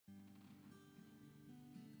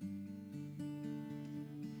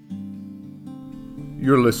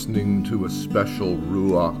You're listening to a special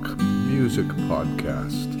Ruach music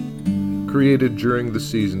podcast created during the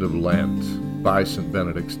season of Lent by St.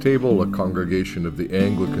 Benedict's Table, a congregation of the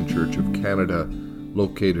Anglican Church of Canada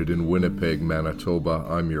located in Winnipeg, Manitoba.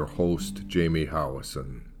 I'm your host, Jamie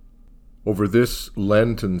Howison. Over this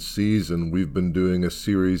Lenten season, we've been doing a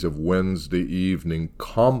series of Wednesday evening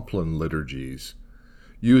Compline liturgies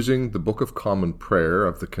using the Book of Common Prayer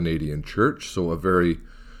of the Canadian Church, so a very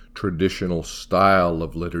traditional style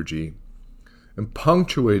of liturgy, and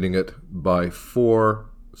punctuating it by 4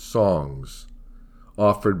 songs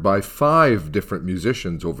offered by 5 different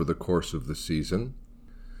musicians over the course of the season.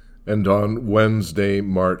 And on Wednesday,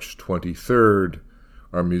 March 23rd,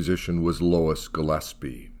 our musician was Lois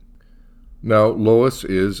Gillespie. Now, Lois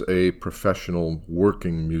is a professional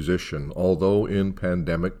working musician, although in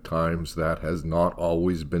pandemic times that has not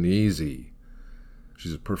always been easy.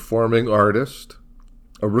 She's a performing artist,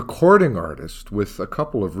 a recording artist with a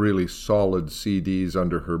couple of really solid CDs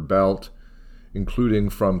under her belt,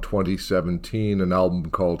 including from 2017 an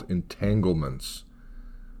album called Entanglements.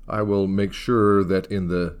 I will make sure that in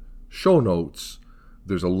the show notes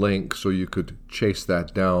there's a link so you could chase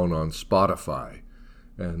that down on Spotify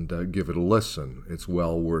and give it a listen. It's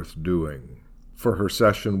well worth doing. For her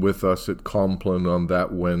session with us at Compline on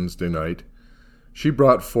that Wednesday night, she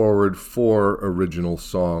brought forward 4 original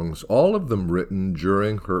songs, all of them written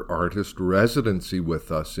during her artist residency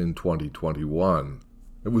with us in 2021.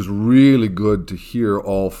 It was really good to hear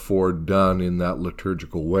all 4 done in that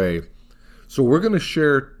liturgical way. So we're going to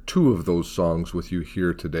share 2 of those songs with you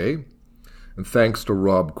here today. And thanks to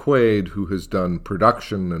Rob Quaid, who has done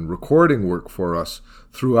production and recording work for us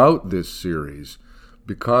throughout this series,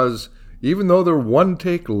 because even though they're one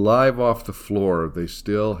take live off the floor, they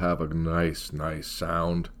still have a nice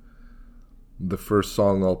sound. The first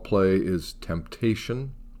song I'll play is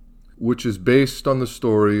Temptation, which is based on the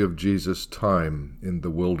story of Jesus' time in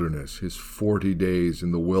the wilderness, his 40 days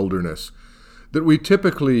in the wilderness, that we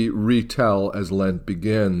typically retell as Lent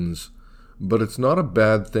begins, but it's not a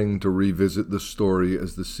bad thing to revisit the story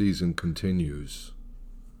as the season continues.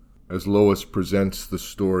 As Lois presents the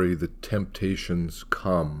story, the temptations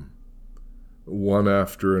come, one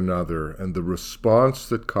after another, and the response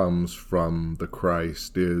that comes from the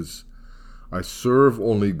Christ is, I serve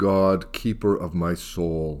only God, keeper of my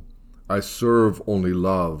soul. I serve only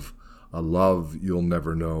love, a love you'll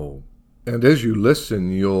never know. And as you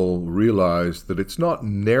listen, you'll realize that it's not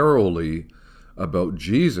narrowly about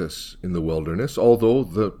Jesus in the wilderness, although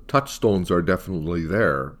the touchstones are definitely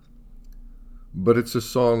there. But it's a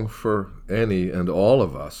song for any and all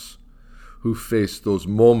of us who face those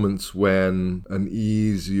moments when an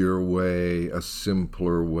easier way, a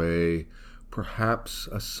simpler way, perhaps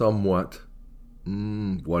a somewhat,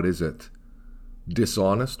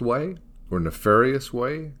 dishonest way or nefarious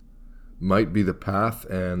way might be the path,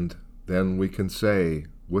 and then we can say,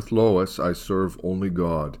 with Lois, I serve only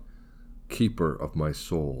God, keeper of my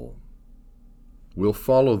soul. We'll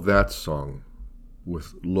follow that song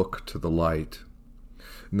with Look to the Light.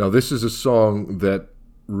 Now, this is a song that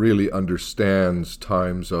really understands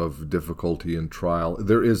times of difficulty and trial.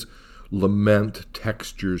 There is lament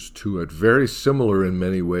textures to it, very similar in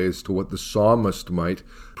many ways to what the psalmist might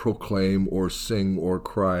proclaim or sing or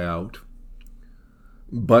cry out.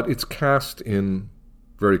 But it's cast in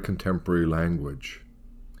very contemporary language.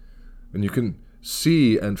 And you can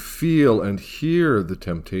see and feel and hear the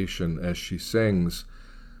temptation as she sings,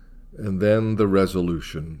 and then the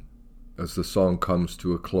resolution as the song comes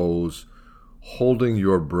to a close, holding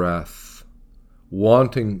your breath,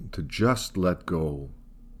 wanting to just let go.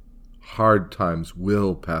 Hard times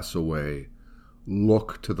will pass away.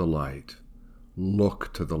 Look to the light.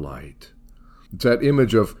 Look to the light. It's that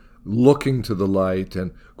image of looking to the light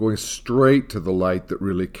and going straight to the light that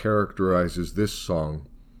really characterizes this song.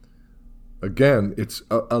 Again, it's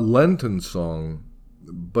a Lenten song,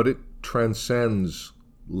 but it transcends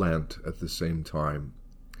Lent at the same time,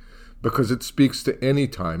 because it speaks to any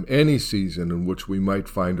time, any season in which we might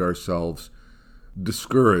find ourselves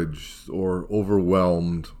discouraged or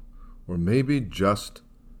overwhelmed or maybe just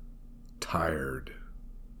tired.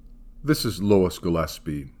 This is Lois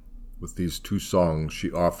Gillespie with these 2 songs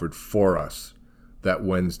she offered for us that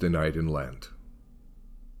Wednesday night in Lent.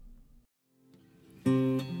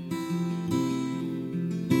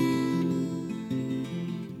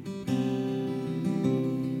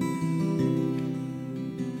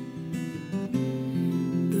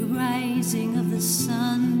 Of the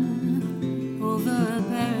sun over a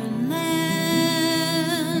barren land.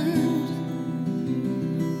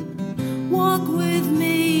 Walk with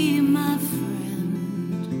me, my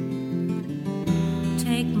friend.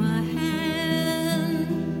 Take my hand.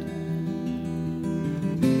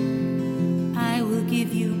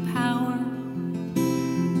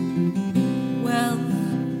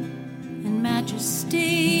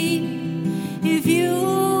 majesty, if you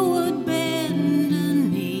would bend a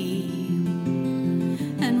knee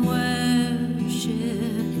and worship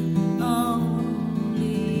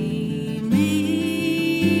only me.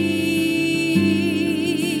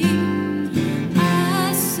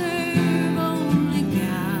 I serve only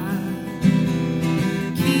God,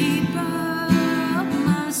 keeper of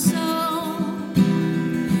my soul.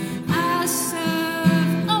 I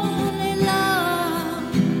serve only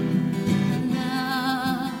love, love.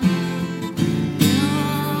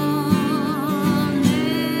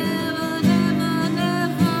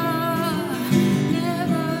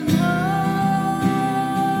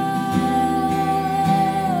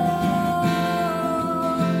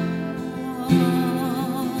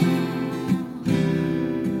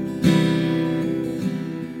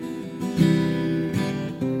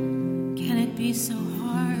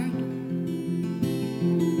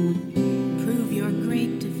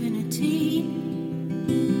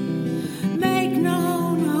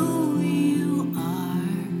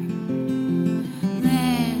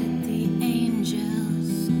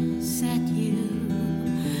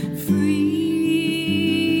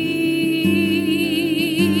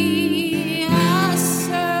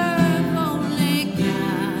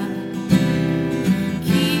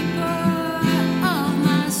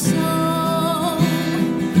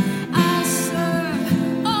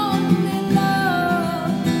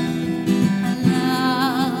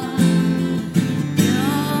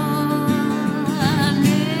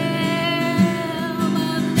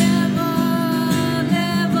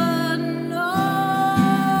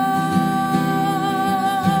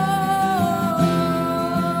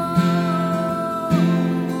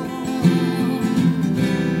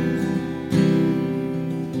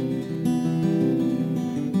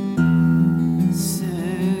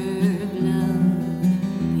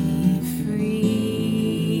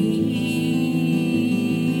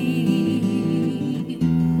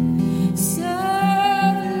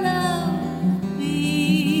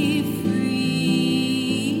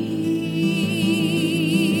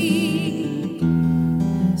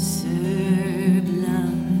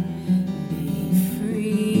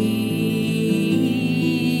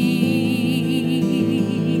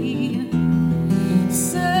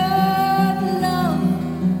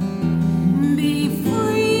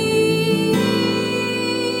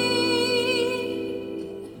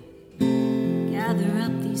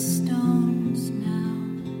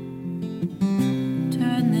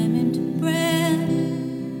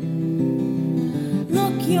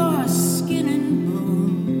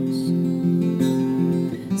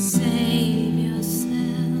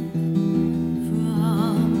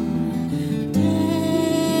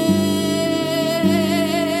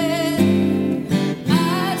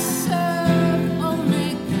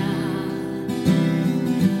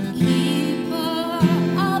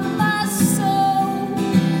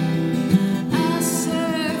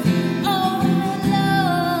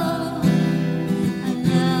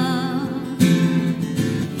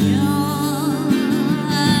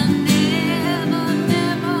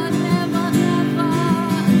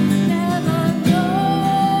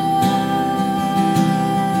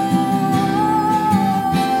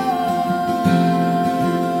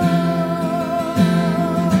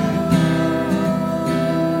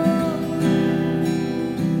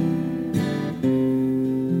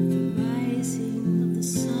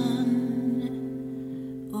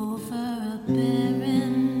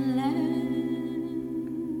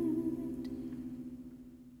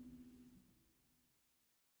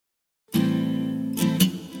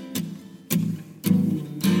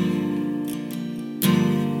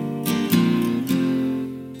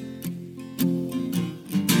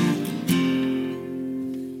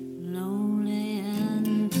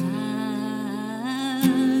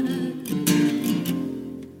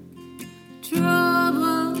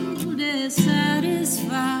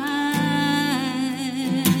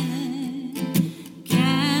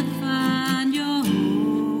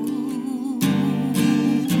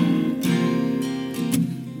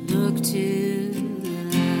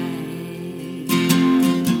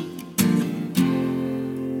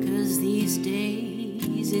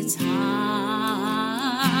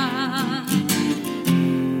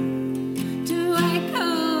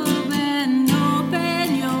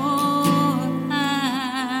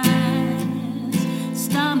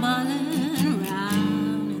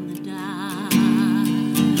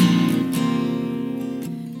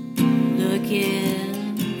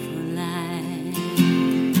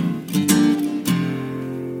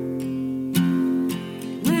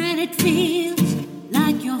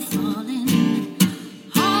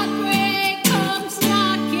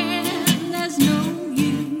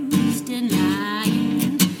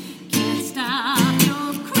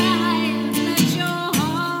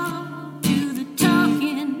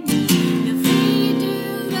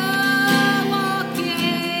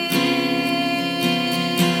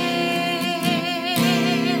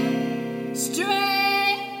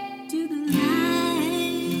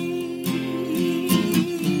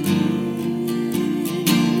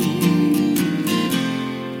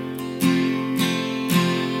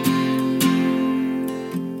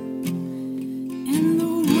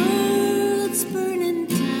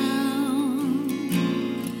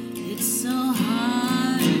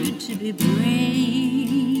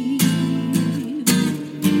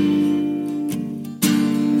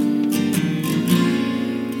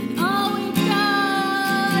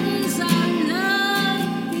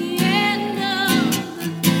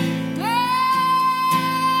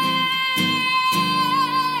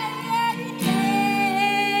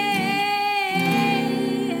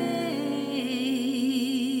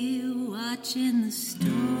 watching the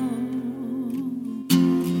storm.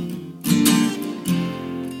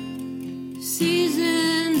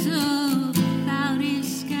 Seasons of cloudy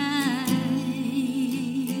skies,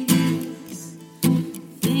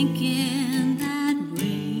 thinking that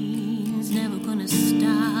rain's never gonna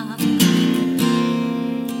stop.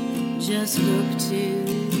 Just look to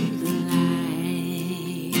the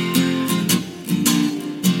light.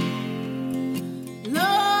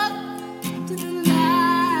 Look to the light.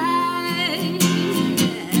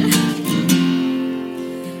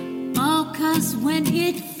 Oh, 'cause when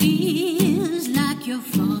it feels like you're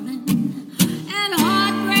falling and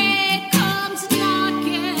heartbreak comes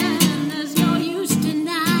knocking, there's no use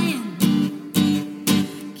denying.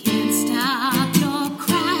 Can't stop your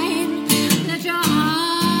crying. Let your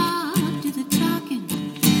heart do the talking.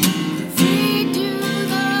 Feet do the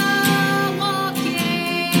walking.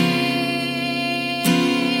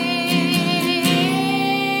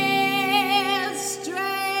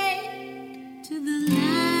 Straight to the light.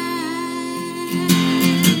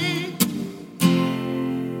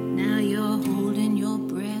 Now you're holding your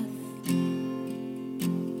breath,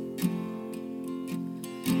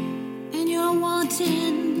 and you're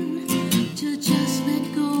wanting to just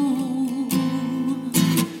let go.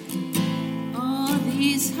 All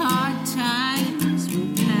these hard times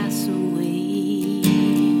will pass away.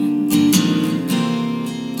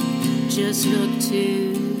 Just look to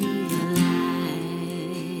the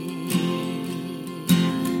light.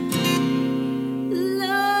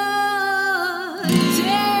 Look to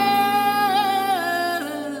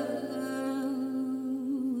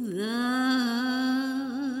the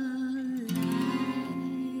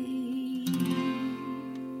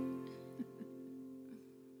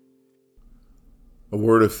A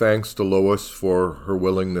word of thanks to Lois for her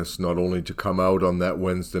willingness not only to come out on that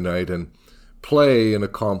Wednesday night and play in a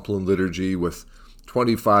Compline liturgy with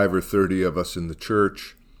 25 or 30 of us in the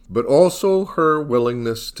church, but also her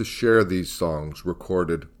willingness to share these songs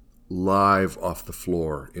recorded live off the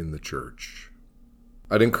floor in the church.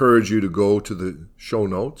 I'd encourage you to go to the show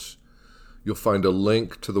notes. You'll find a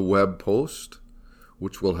link to the web post,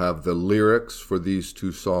 which will have the lyrics for these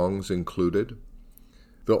two songs included.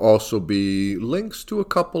 There'll also be links to a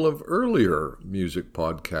couple of earlier music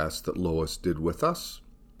podcasts that Lois did with us.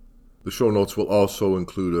 The show notes will also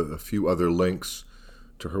include a few other links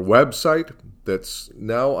to her website that's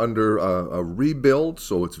now under a rebuild,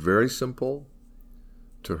 so it's very simple,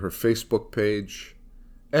 to her Facebook page,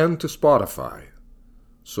 and to Spotify,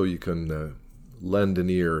 so you can lend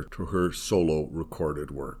an ear to her solo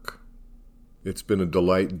recorded work. It's been a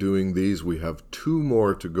delight doing these. We have 2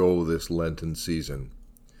 more to go this Lenten season.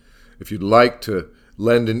 If you'd like to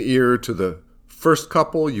lend an ear to the first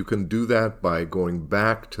couple, you can do that by going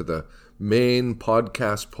back to the main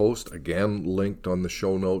podcast post, again linked on the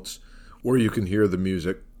show notes, where you can hear the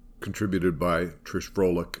music contributed by Trish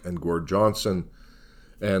Froelich and Gord Johnson,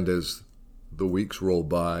 and as the weeks roll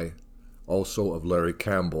by, also of Larry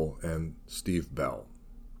Campbell and Steve Bell.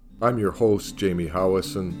 I'm your host, Jamie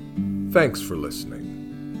Howison. Thanks for listening.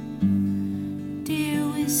 dear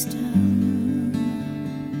wisdom.